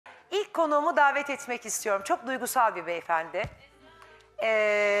İlk konuğumu davet etmek istiyorum. Çok duygusal bir beyefendi.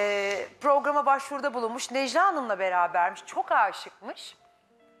 Programa başvuruda bulunmuş. Necla Hanım'la berabermiş. Çok aşıkmış.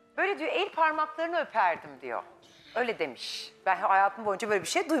 Böyle diyor, el parmaklarını öperdim diyor. Öyle demiş. Ben hayatım boyunca böyle bir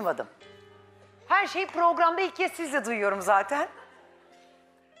şey duymadım. Her şeyi programda ilk kez sizle duyuyorum zaten.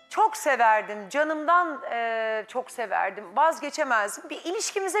 Çok severdim. Canımdan çok severdim. Vazgeçemezdim. Bir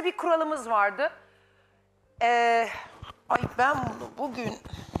ilişkimize bir kuralımız vardı. Ay ben bunu bugün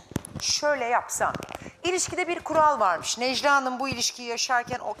şöyle yapsam. İlişkide bir kural varmış. Necla Hanım bu ilişkiyi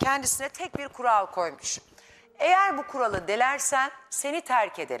yaşarken o kendisine tek bir kural koymuş. Eğer bu kuralı delersen seni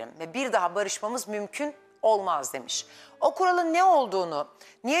terk ederim ve bir daha barışmamız mümkün olmaz demiş. O kuralın ne olduğunu,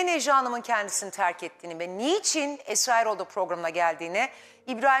 niye Necla Hanım'ın kendisini terk ettiğini ve niçin Esra Erol'da programına geldiğini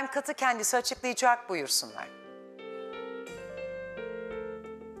İbrahim Katı kendisi açıklayacak, buyursunlar.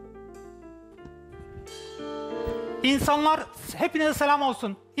 İnsanlar, hepinize selam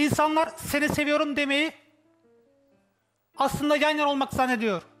olsun. İnsanlar seni seviyorum demeyi aslında yan yana olmak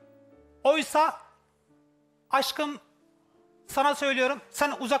zannediyor. Oysa aşkım, sana söylüyorum,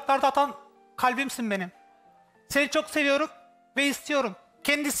 sen uzaklarda atan kalbimsin benim. Seni çok seviyorum ve istiyorum.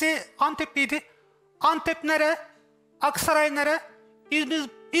 Kendisi Antepliydi. Antep nere? Aksaray nere?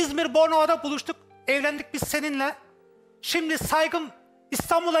 İzmir Bornova'da buluştuk. Evlendik biz seninle. Şimdi saygım,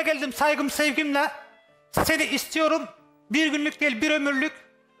 İstanbul'a geldim saygım sevgimle. Seni istiyorum. Bir günlük değil, bir ömürlük.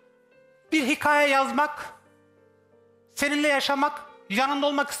 Bir hikaye yazmak. Seninle yaşamak, yanında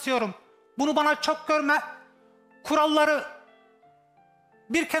olmak istiyorum. Bunu bana çok görme. Kuralları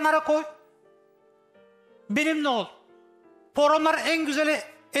bir kenara koy. Benimle ol. Programların en güzeli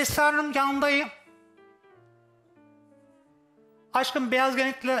Esra'nın yanındayım. Aşkım beyaz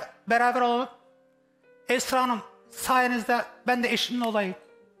gelinlikle beraber olalım. Esra Hanım sayenizde ben de eşimle olayım.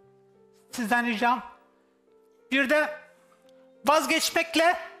 Sizden ricam. Bir de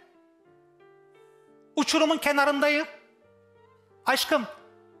vazgeçmekle uçurumun kenarındayım. Aşkım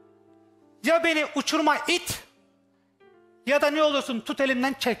ya beni uçuruma it ya da ne olursun tut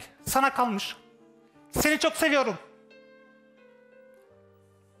elimden çek. Sana kalmış. Seni çok seviyorum.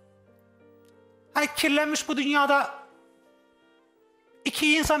 Hani kirlenmiş bu dünyada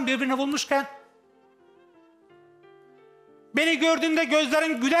iki insan birbirini bulmuşken, beni gördüğünde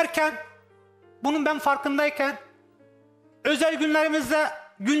gözlerin gülerken, bunun ben farkındayken, özel günlerimizde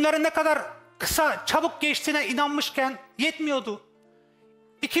günlerin ne kadar kısa, çabuk geçtiğine inanmışken yetmiyordu.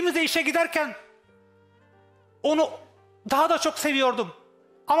 İkimiz de işe giderken onu daha da çok seviyordum.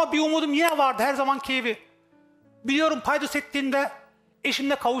 Ama bir umudum yine vardı her zamanki gibi. Biliyorum paydos ettiğinde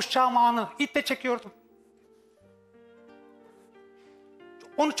eşimle kavuşacağım anı iple çekiyordum.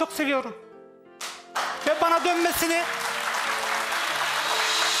 Onu çok seviyorum. Ve bana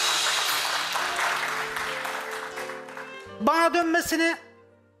dönmesini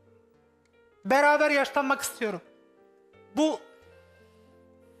beraber yaşlanmak istiyorum. Bu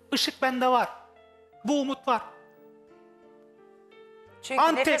ışık bende var. Bu umut var. Çünkü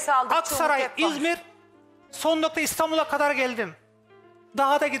Antep, Aksaray, İzmir, son nokta İstanbul'a kadar geldim.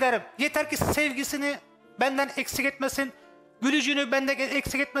 Daha da giderim. Yeter ki sevgisini benden eksik etmesin. Gülücüğünü benden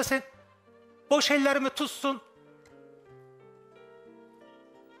eksik etmesin. Boş ellerimi tutsun.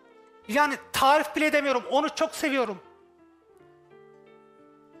 Yani tarif bile edemiyorum. Onu çok seviyorum.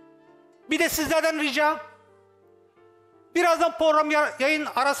 Bir de sizlerden ricam, birazdan program yayın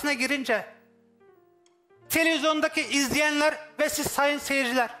arasına girince televizyondaki izleyenler ve siz sayın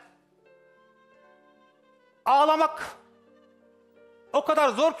seyirciler, ağlamak o kadar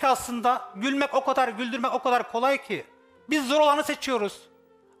zor ki aslında, gülmek o kadar, güldürmek o kadar kolay ki. Biz zor olanı seçiyoruz.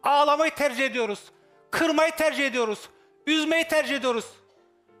 Ağlamayı tercih ediyoruz. Kırmayı tercih ediyoruz. Üzmeyi tercih ediyoruz.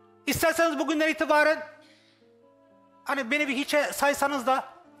 İsterseniz bugünden itibaren hani beni bir hiçe saysanız da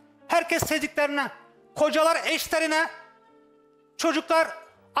herkes sevdiklerine, kocalar eşlerine, çocuklar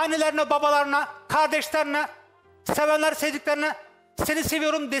annelerine, babalarına, kardeşlerine, sevenler sevdiklerine seni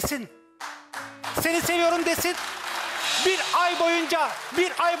seviyorum desin. Seni seviyorum desin. Bir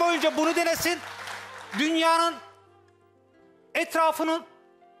ay boyunca bunu denesin. Dünyanın etrafının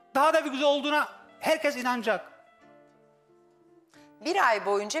daha da bir güzel olduğuna herkes inanacak. Bir ay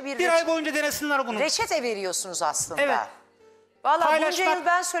boyunca bir ay boyunca denesinler bunu. reçete veriyorsunuz aslında. Evet. Vallahi bunca yıl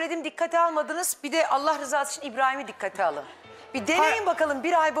ben söyledim, dikkate almadınız. Bir de Allah rızası için İbrahim'i dikkate alın. Bir deneyin bakalım,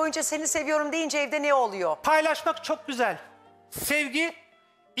 bir ay boyunca seni seviyorum deyince evde ne oluyor? Paylaşmak çok güzel. Sevgi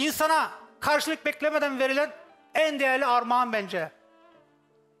insana karşılık beklemeden verilen en değerli armağan bence.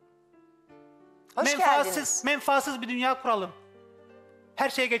 Hoş geldiniz. Menfaatsız bir dünya kuralım. Her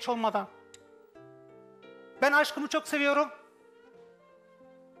şeye geç olmadan. Ben aşkımı çok seviyorum.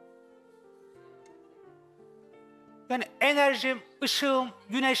 Yani enerjim, ışığım,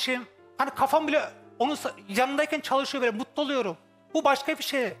 güneşim, Hani kafam bile onun yanındayken çalışıyor, böyle mutlu oluyorum. Bu başka bir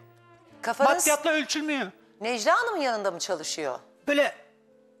şey. Kafanız Maddiyatla ölçülmüyor. Necla Hanım'ın yanında mı çalışıyor? Böyle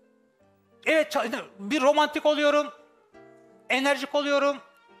evet, bir romantik oluyorum. Enerjik oluyorum.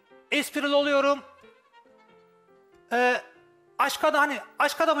 Esprili oluyorum.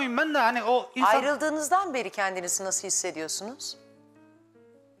 Aşk adamıyım ben de, hani o insan... Ayrıldığınızdan beri kendinizi nasıl hissediyorsunuz?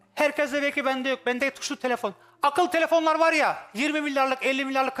 Herkeste belki, bende yok. Bende tuşlu telefon. Akıl telefonlar var ya, 20 milyarlık, 50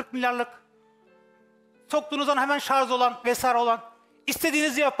 milyarlık, 40 milyarlık. Soktuğunuz an hemen şarj olan, vesaire olan.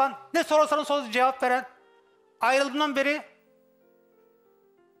 İstediğinizi yapan, ne sorarsanız sorun cevap veren. Ayrıldığımdan beri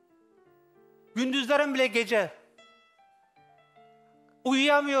gündüzlerim bile gece.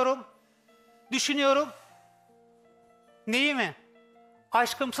 Uyuyamıyorum. Düşünüyorum. Neyi mi?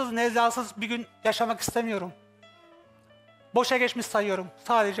 Aşkımsız, Necla'sız bir gün yaşamak istemiyorum. Boşa geçmiş sayıyorum.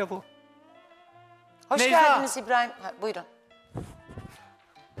 Sadece bu. Hoş Necla. geldiniz İbrahim. Ha, buyurun.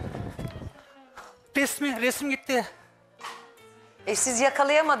 Resim gitti. Siz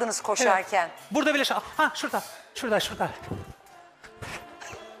yakalayamadınız koşarken. Evet. Burada bile ha, şurada. Şurada.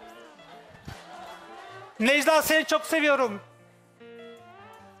 Necla, seni çok seviyorum.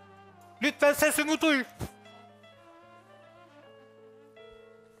 Lütfen sesimi duy.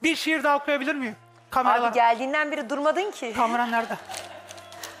 Bir şiir daha okuyabilir miyim? Kameralar. Abi geldiğinden beri durmadın ki. Kamera nerede?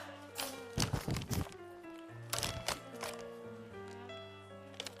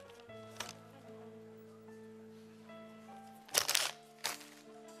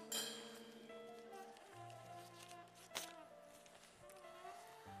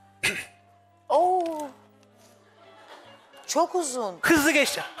 Oo. Çok uzun. Hızlı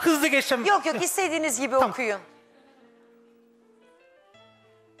geçeceğim. Yok istediğiniz gibi okuyun.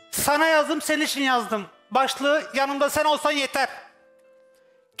 Sana yazdım, senin için yazdım. Başlığı yanımda sen olsan yeter.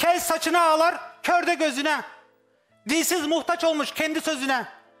 Kel saçına ağlar, kör de gözüne. Dilsiz muhtaç olmuş kendi sözüne.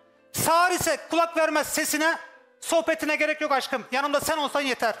 Sağır ise kulak vermez sesine. Sohbetine gerek yok aşkım, yanımda sen olsan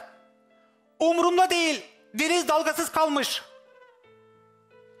yeter. Umurumda değil, deniz dalgasız kalmış.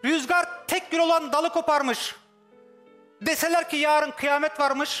 Rüzgar tek gül olan dalı koparmış. Deseler ki yarın kıyamet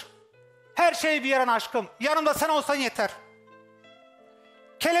varmış. Her şey bir yaran aşkım, yanımda sen olsan yeter.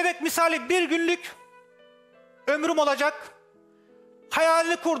 Kelebek misali bir günlük ömrüm olacak.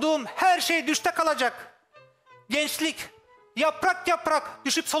 Hayalini kurduğum her şey düşte kalacak. Gençlik yaprak yaprak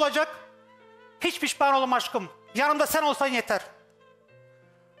düşüp solacak. Hiç pişman olmam aşkım, yanımda sen olsan yeter.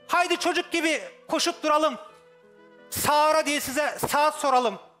 Haydi çocuk gibi koşup duralım. Sağıra diye size saat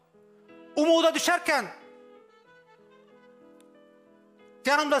soralım. Umuda düşerken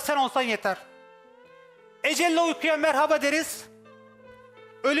yanımda sen olsan yeter. Ecelle uykuya merhaba deriz.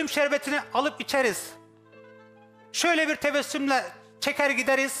 Ölüm şerbetini alıp içeriz. Şöyle bir tebessümle çeker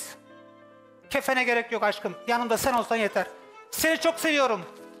gideriz. Kefene gerek yok aşkım, yanımda sen olsan yeter. Seni çok seviyorum.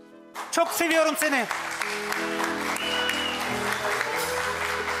 Çok seviyorum seni.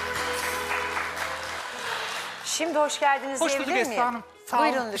 Şimdi hoş geldiniz Hoş bulduk diyebilir miyim? Esra Hanım. Sağ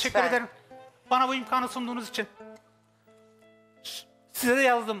olun. Buyurun Teşekkür lütfen. ederim. Bana bu imkanı sunduğunuz için. Size de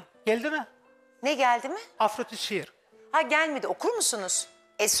yazdım. Geldi mi? Ne geldi mi? Afrodit şiir. Ha gelmedi. Okur musunuz?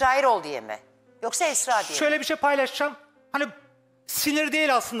 Esra Erol diye mi? Yoksa Esra diye mi? Şöyle bir şey paylaşacağım. Hani sinir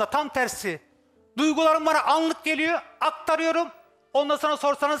değil aslında, tam tersi. Duygularım bana anlık geliyor, aktarıyorum. Ondan sonra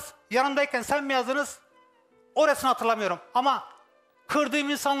sorsanız yanımdayken sen mi yazdınız? Orasını hatırlamıyorum. Ama kırdığım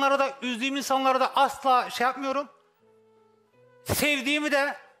insanlara da, üzdüğüm insanlara da asla şey yapmıyorum. Sevdiğimi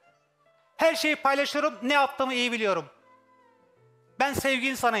de, her şeyi paylaşıyorum. Ne yaptığımı iyi biliyorum. Ben sevgi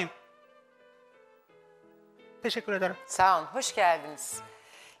insanıyım. Teşekkür ederim. Sağ olun. Hoş geldiniz.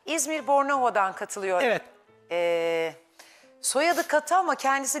 İzmir Bornova'dan katılıyor. Evet. Soyadı katı ama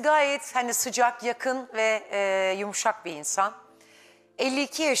kendisi gayet hani sıcak, yakın ve yumuşak bir insan.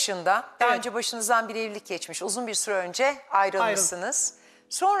 52 yaşında. Daha Evet. önce başınızdan bir evlilik geçmiş. Uzun bir süre önce ayrılmışsınız.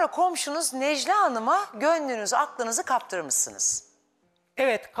 Sonra komşunuz Necla Hanım'a gönlünüzü, aklınızı kaptırmışsınız.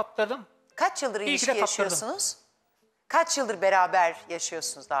 Evet, kaptırdım. Kaç yıldır İyi ki ilişki de kaptırdım. yaşıyorsunuz? Kaç yıldır beraber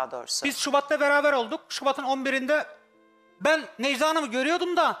yaşıyorsunuz daha doğrusu? Biz Şubat'ta beraber olduk. Şubat'ın 11'inde ben Necla Hanım'ı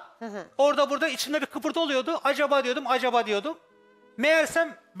görüyordum da orada burada içimde bir kıpırtı oluyordu. Acaba diyordum.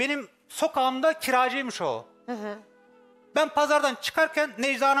 Meğersem benim sokağımda kiracıymış o. Ben pazardan çıkarken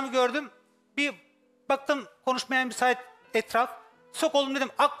Necla Hanım'ı gördüm. Bir baktım konuşmaya müsait etraf. Sok oğlum dedim,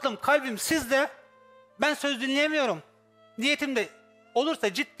 aklım kalbim sizde. Ben söz dinleyemiyorum. Niyetim de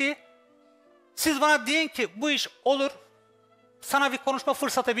olursa ciddi. Siz bana deyin ki bu iş olur. Sana bir konuşma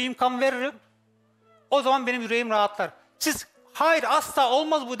fırsatı, bir imkan veririm. O zaman benim yüreğim rahatlar. Siz hayır asla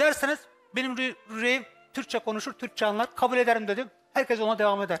olmaz bu derseniz benim yüreğim Türkçe konuşur, Türkçe anlar. Kabul ederim dedim. Herkes ona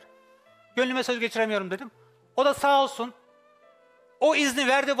devam eder. Gönlüme söz geçiremiyorum dedim. O da sağ olsun O izni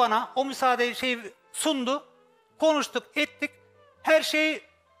verdi bana. O müsaadeyi sundu. Konuştuk, ettik. Her şey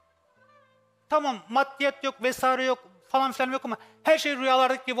tamam, maddiyat yok, vesaire yok, falan filan yok ama her şey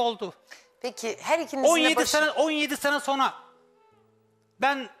rüyalardaki gibi oldu. Peki her ikinizin de 17 sene sonra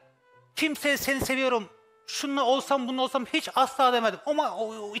ben kimseye seni seviyorum, şununla olsam bununla olsam hiç asla demedim. Ama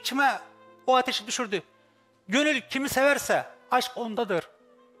içime o ateşi düşürdü. Gönül kimi severse aşk ondadır.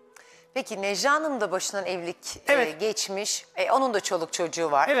 Peki Necla'nın da başından evlilik Evet. geçmiş. Onun da çoluk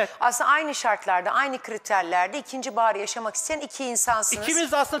çocuğu var. Evet. Aslında aynı şartlarda, aynı kriterlerde ikinci baharı yaşamak isteyen iki insansınız.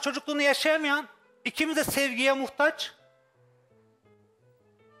 İkimiz de aslında çocukluğunu yaşayamayan, ikimiz de sevgiye muhtaç.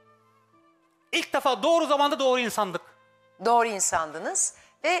 İlk defa doğru zamanda doğru insandık. Doğru insandınız.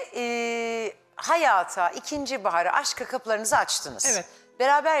 Ve hayata, ikinci bahara, aşka kapılarınızı açtınız. Evet.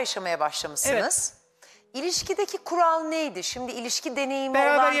 Beraber yaşamaya başlamışsınız. Evet. İlişkideki kural neydi? Şimdi ilişki deneyimi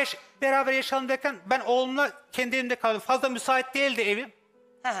olan... Beraber yaşayalım derken ben oğlumla kendi evimde kaldım. Fazla müsait değildi evim.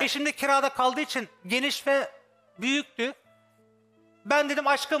 Eşim de kirada kaldığı için geniş ve büyüktü. Ben dedim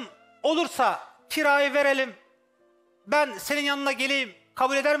aşkım olursa kirayı verelim. Ben senin yanına geleyim,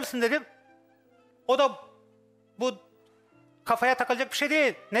 kabul eder misin dedim. O da bu kafaya takılacak bir şey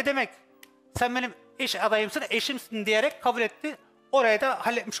değil. Ne demek? Sen benim eş adayımsın, eşimsin diyerek kabul etti. Orayı da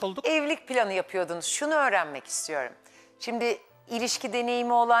halletmiş olduk. Evlilik planı yapıyordunuz. Şunu öğrenmek istiyorum. Şimdi ilişki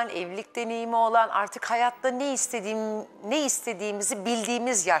deneyimi olan, evlilik deneyimi olan, artık hayatta ne istediğimizi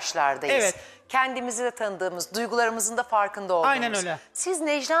bildiğimiz yaşlardayız. Evet. Kendimizi de tanıdığımız, duygularımızın da farkında olduğumuz. Aynen öyle. Siz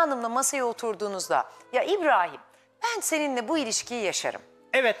Necla Hanım'la masaya oturduğunuzda, ya İbrahim ben seninle bu ilişkiyi yaşarım.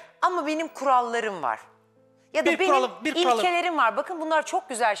 Evet. Ama benim kurallarım var. Ya da benim ilkelerim var. Bakın bunlar çok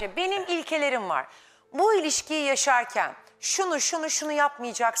güzel şey. Benim ilkelerim var. Bu ilişkiyi yaşarken şunu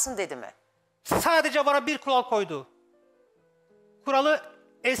yapmayacaksın dedi mi? Sadece bana bir kural koydu. Kuralı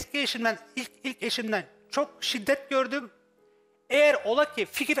eski eşimden, ilk eşimden çok şiddet gördüm. Eğer ola ki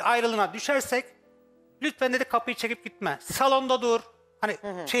fikir ayrılığına düşersek lütfen dedi kapıyı çekip gitme. Salonda dur. Hani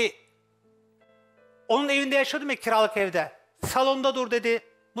onun evinde yaşıyordum ya, kiralık evde. Salonda dur dedi.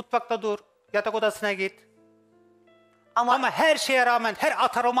 Mutfakta dur. Yatak odasına git. Ama her şeye rağmen, her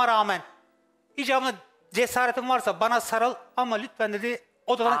atarıma rağmen icabında cesaretin varsa bana sarıl ama lütfen dedi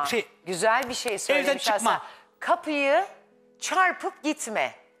odadan güzel bir şey söylemiş. Evden çıkma. Aslında. Kapıyı çarpıp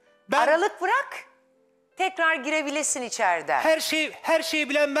gitme. Aralık bırak. Tekrar girebilesin içeriden. Her şeyi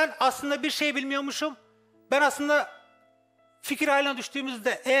bilen ben aslında bir şey bilmiyormuşum. Ben aslında fikir haline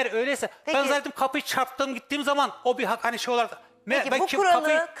düştüğümüzde eğer öyleyse peki, ben zaten kapıyı çarptığım gittiğim zaman o bir hak hani şey olarak. Peki bu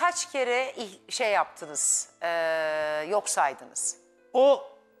kuralı kaç kere yaptınız, yok saydınız? O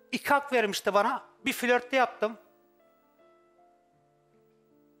 2 hak vermişti bana. Bir flörtte yaptım.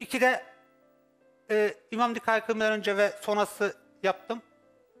 2 de İmam Nikahı kıymadan önce ve sonrası yaptım.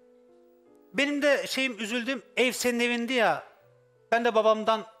 Benim de üzüldüm. Ev senin evindi ya. Ben de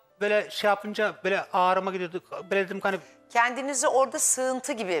babamdan böyle yapınca böyle ağrıma gidiyordu. Böyle dedim hani. Kendinizi orada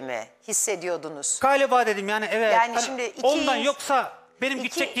sığıntı gibi mi hissediyordunuz? Galiba dedim yani evet. Yani hani şimdi ondan yoksa benim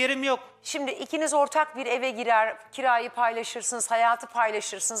gidecek yerim yok. Şimdi ikiniz ortak bir eve girer, kirayı paylaşırsınız, hayatı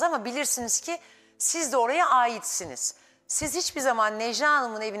paylaşırsınız ama bilirsiniz ki siz de oraya aitsiniz. Siz hiçbir zaman Necla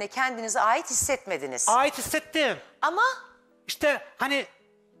Hanım'ın evine kendinize ait hissetmediniz. Ait hissettim. Ama işte hani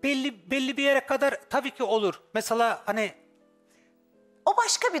belli bir yere kadar tabii ki olur. Mesela hani o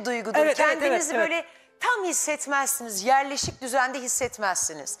başka bir duygudur. Evet, kendinizi evet. böyle tam hissetmezsiniz, yerleşik düzende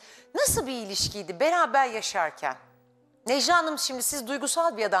hissetmezsiniz. Nasıl bir ilişkiydi beraber yaşarken? Necla Hanım, şimdi siz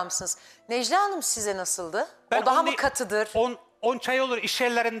duygusal bir adamsınız. Necla Hanım size nasıldı? O daha mı katıdır? 10 çay olur iş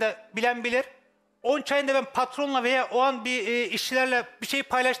yerlerinde, bilen bilir. 10 çayında ben patronla veya o an bir işçilerle bir şey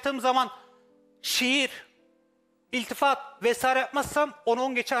paylaştığım zaman şiir, iltifat vesaire yapmazsam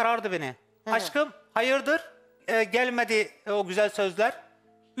 10 geçe arardı beni. Aşkım hayırdır? Gelmedi o güzel sözler.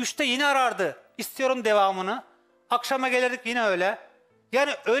 3'te yine arardı. İstiyorum devamını. Akşama gelirdik yine öyle.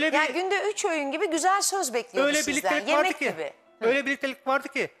 Yani öyle bir... Yani günde 3 öğün gibi güzel söz bekliyordu öyle sizden. Birliktelik Yemek vardı ki, gibi. öyle birliktelik vardı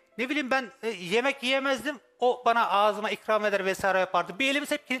ki. Ne bileyim ben yemek yiyemezdim. O bana ağzıma ikram eder vesaire yapardı. Bir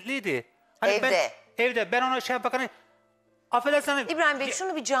elimiz hep kilitliydi. Hani Evde. Evde. Ben ona yaparken hani... Affedersin hani... İbrahim Bey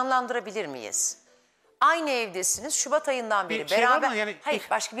şunu bir canlandırabilir miyiz? Aynı evdesiniz. Şubat ayından beri Bir beraber... var mı? Yani... Hayır,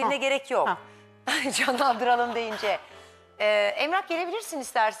 başka birine gerek yok. Canlandıralım deyince. Emrah, gelebilirsin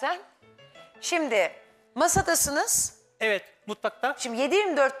istersen. Şimdi masadasınız. Evet, mutfakta. Şimdi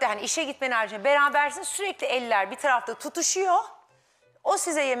 7/24'te hani işe gitmen haricinde berabersiniz. Sürekli eller bir tarafta tutuşuyor. O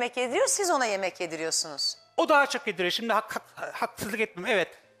size yemek yediriyor, siz ona yemek yediriyorsunuz. O daha çok yediriyor. Şimdi haksızlık etmem. Evet.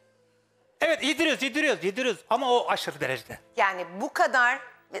 Evet, yediriyoruz. Ama o aşırı derecede. Yani bu kadar...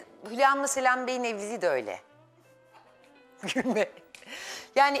 Hülya'mla Selam Bey'in evliliği de öyle. Gülme.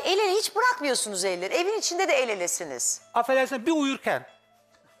 Yani el ele hiç bırakmıyorsunuz elleri. Evin içinde de el elesiniz. Affedersin bir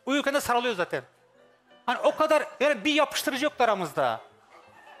uyurken de sarılıyor zaten. Hani o kadar yani bir yapıştırıcı yoktu aramızda.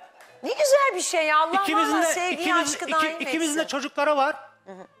 Ne güzel bir şey ya. Allah valla sevgiyi aşkı daim etsin. İkimizin de çocukları var.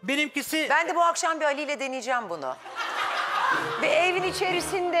 Benimkisi... Ben de bu akşam bir Ali ile deneyeceğim bunu. Ve evin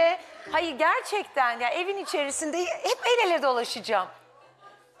içerisinde... Hayır gerçekten ya evin içerisinde hep el ele dolaşacağım.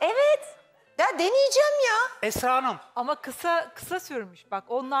 Evet. Ya deneyeceğim ya. Esra Hanım. Ama kısa sürmüş. Bak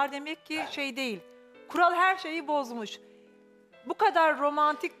onlar demek ki şey değil. Kural her şeyi bozmuş. Bu kadar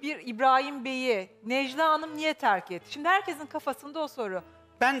romantik bir İbrahim Bey'i Necla Hanım niye terk etti? Şimdi herkesin kafasında o soru.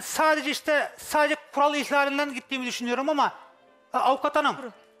 Ben sadece kural ihlalinden gittiğimi düşünüyorum ama avukat hanım.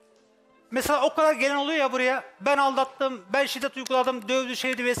 Mesela o kadar gelen oluyor ya buraya. Ben aldattım, ben şiddet uyguladım, dövdü,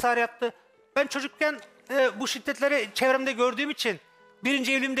 şeydi vesaire yaptı. Ben çocukken bu şiddetleri çevremde gördüğüm için,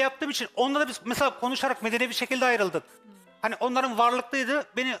 birinci evliliğimde yaptığım için onlarla biz mesela konuşarak medeni bir şekilde ayrıldık. Hani onların varlıklıydı,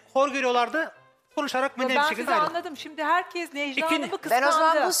 beni hor görüyorlardı. Konuşarak medeni bir şekilde ayrıldık. Ben anladım. Şimdi herkes Necla Hanım'ı kıskandı. Ben o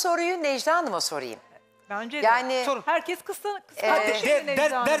zaman bu soruyu Necla Hanım'a sorayım. Bence de. Yani herkes kıskandı.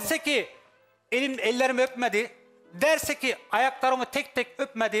 Derse ki ellerimi öpmedi, derse ki ayaklarımı tek tek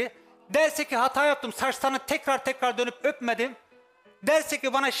öpmedi, derse ki hata yaptım saçlarını tekrar dönüp öpmedim, derse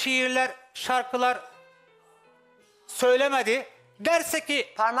ki bana şiirler, şarkılar söylemedi, derse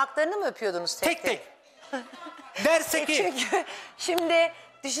ki parmaklarını mı öpüyordunuz tek tek? Derse ki... Çünkü şimdi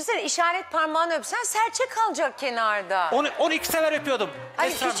düşünsene işaret parmağını öpsen serçe kalacak kenarda. Onu 2 sefer öpüyordum.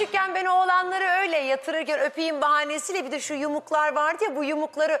 Hani Esra küçükken ben oğlanları öyle yatırırken öpeyim bahanesiyle bir de şu yumuklar vardı ya bu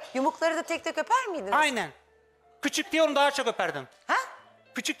yumukları da tek tek öper miydiniz? Aynen. Küçük diye onu daha çok öperdim. Ha?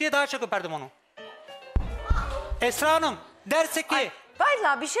 Küçük diye daha çok öperdim onu. Esra Hanım derse ki... Ay,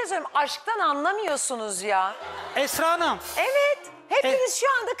 vallahi bir şey söyleyeyim aşktan anlamıyorsunuz ya. Esra Hanım. Evet. Hepiniz şu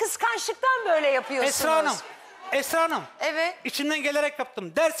anda kıskançlıktan böyle yapıyorsunuz. Esra Hanım. Evet. İçimden gelerek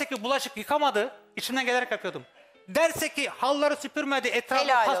yaptım. Derse ki bulaşık yıkamadı. İçimden gelerek yapıyordum. Derse ki halları süpürmedi, etrafı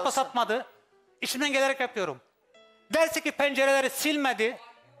paspas atmadı. İçimden gelerek yapıyorum. Derse ki pencereleri silmedi.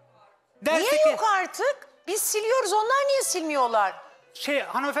 Derse Niye ki, yok artık? Biz siliyoruz onlar niye silmiyorlar?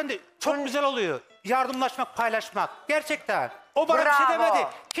 Hanımefendi çok güzel oluyor. Yardımlaşmak, paylaşmak. Gerçekten. O bana bir şey demedi.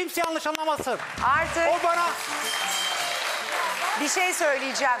 Kimse yanlış anlamasın. Artık... O bana... Bir şey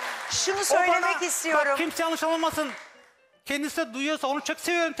söyleyeceğim. Şunu söylemek istiyorum. Bak, kimse yanlış anlamasın. Kendisi de duyuyorsa onu çok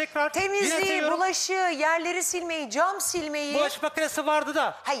seviyorum tekrar. Temizliği, bulaşığı, yerleri silmeyi, cam silmeyi. Bulaşık makinesi vardı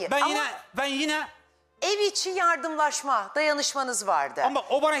da. Hayır Ben yine ev içi yardımlaşma, dayanışmanız vardı. ama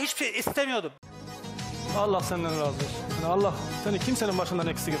o bana hiçbir şey istemiyordu. Allah senden razı olsun. Yani Allah seni kimsenin başından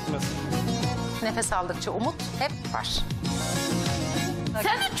eksik etmez. Nefes aldıkça umut hep var.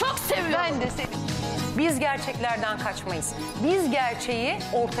 Seni çok seviyorum. Ben de seni. Biz gerçeklerden kaçmayız. Biz gerçeği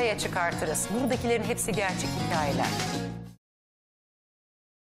ortaya çıkartırız. Buradakilerin hepsi gerçek hikayeler.